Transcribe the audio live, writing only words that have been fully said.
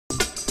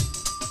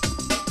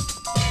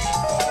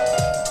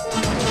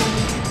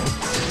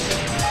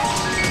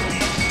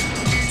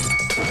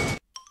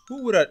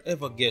Who would have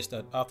ever guessed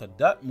that after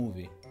that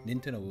movie,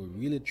 Nintendo will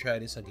really try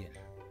this again?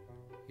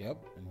 Yep,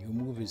 a new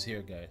movie is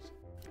here, guys.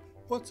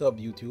 What's up,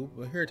 YouTube?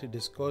 We're here to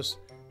discuss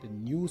the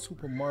new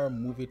Super Mario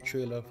movie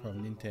trailer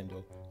from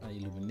Nintendo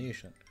and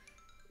Illumination.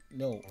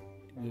 No,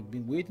 we've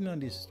been waiting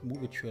on this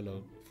movie trailer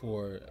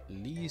for at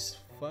least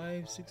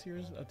 5-6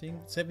 years, I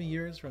think 7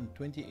 years, from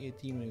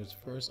 2018 when it was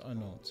first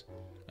announced,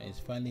 and it's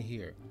finally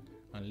here.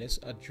 And let's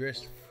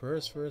address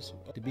first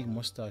the big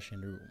mustache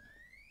in the room.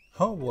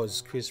 How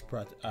was Chris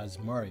Pratt as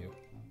Mario?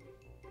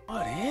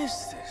 What is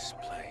this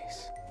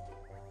place?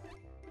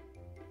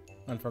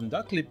 And from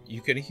that clip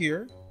you can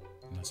hear,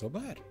 not so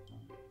bad.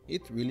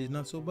 It really is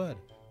not so bad.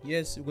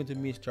 Yes, we're going to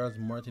meet Charles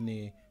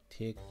Martinet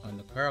take on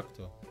the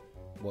character,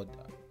 but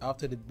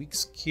after the big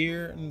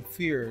scare and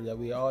fear that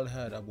we all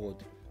had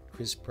about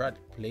Chris Pratt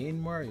playing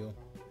Mario,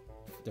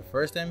 the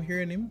first time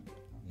hearing him,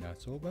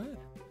 not so bad.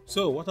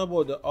 So what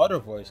about the other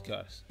voice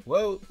cast?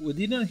 Well, we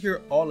didn't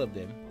hear all of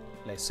them,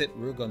 like Seth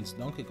Rogen's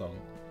Donkey Kong,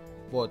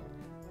 but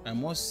I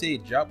must say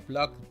Jack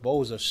Black's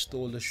Bowser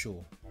stole the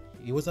show.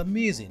 He was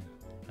amazing,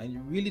 and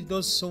it really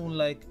does sound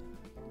like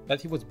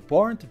that he was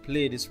born to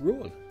play this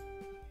role.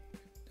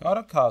 The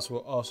other casts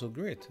were also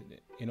great,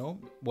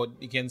 but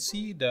you can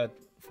see that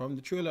from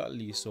the trailer, at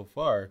least so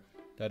far,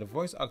 that the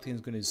voice acting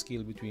is going to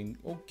scale between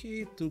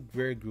okay to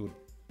very good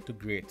to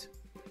great.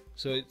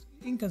 So it's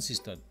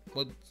inconsistent,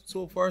 but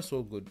so far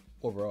so good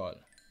overall.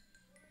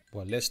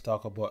 But let's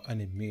talk about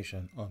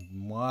animation. Oh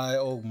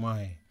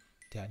my,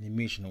 the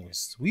animation was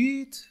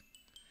sweet.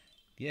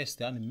 Yes,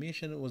 the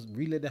animation was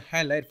really the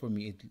highlight for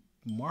me.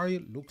 Mario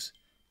looks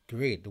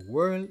great. The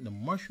world, the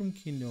Mushroom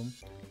Kingdom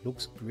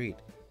looks great.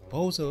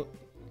 Bowser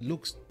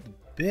looks the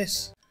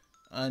best,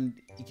 and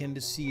you can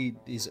just see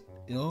this,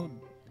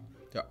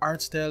 the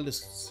art style is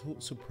so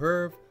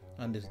superb,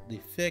 and the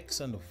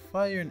effects and the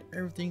fire and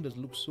everything just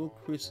looks so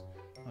crisp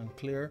and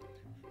clear.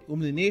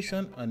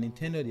 Illumination and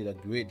Nintendo did a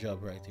great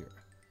job right here.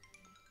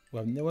 We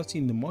have never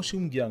seen the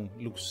Mushroom Gang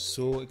look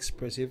so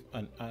expressive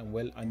and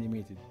well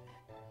animated.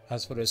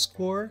 As for the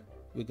score,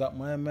 we got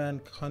my man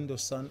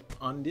Kondo-san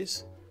on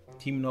this,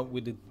 teaming up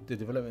with the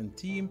development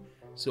team,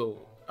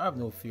 so I have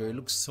no fear.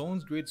 It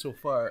sounds great so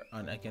far,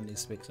 and I can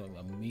expect some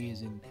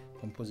amazing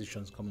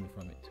compositions coming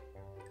from it.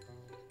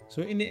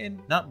 So in the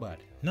end, not bad,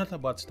 not a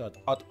bad start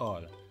at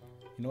all.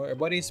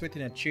 Everybody is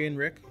expecting a train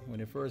wreck when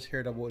they first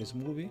heard about this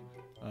movie,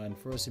 and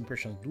first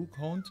impressions do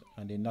count,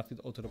 and they knocked it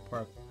out of the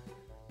park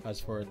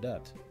as for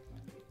that.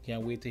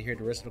 Can't wait to hear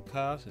the rest of the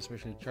cast,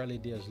 especially Charlie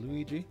Day as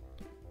Luigi.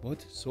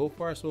 But so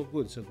far so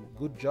good, so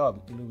good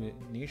job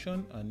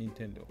Illumination and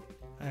Nintendo.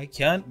 I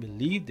can't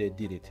believe they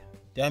did it.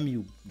 Damn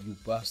you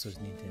bastards,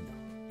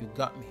 Nintendo. You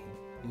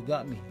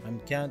got me. I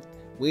can't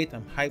wait.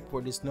 I'm hyped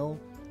for this now,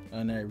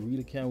 and I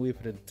really can't wait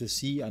to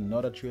see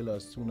another trailer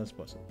as soon as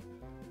possible.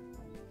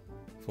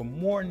 For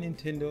more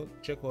Nintendo,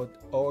 check out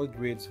our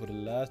grades for the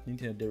last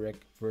Nintendo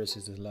Direct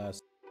versus the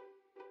last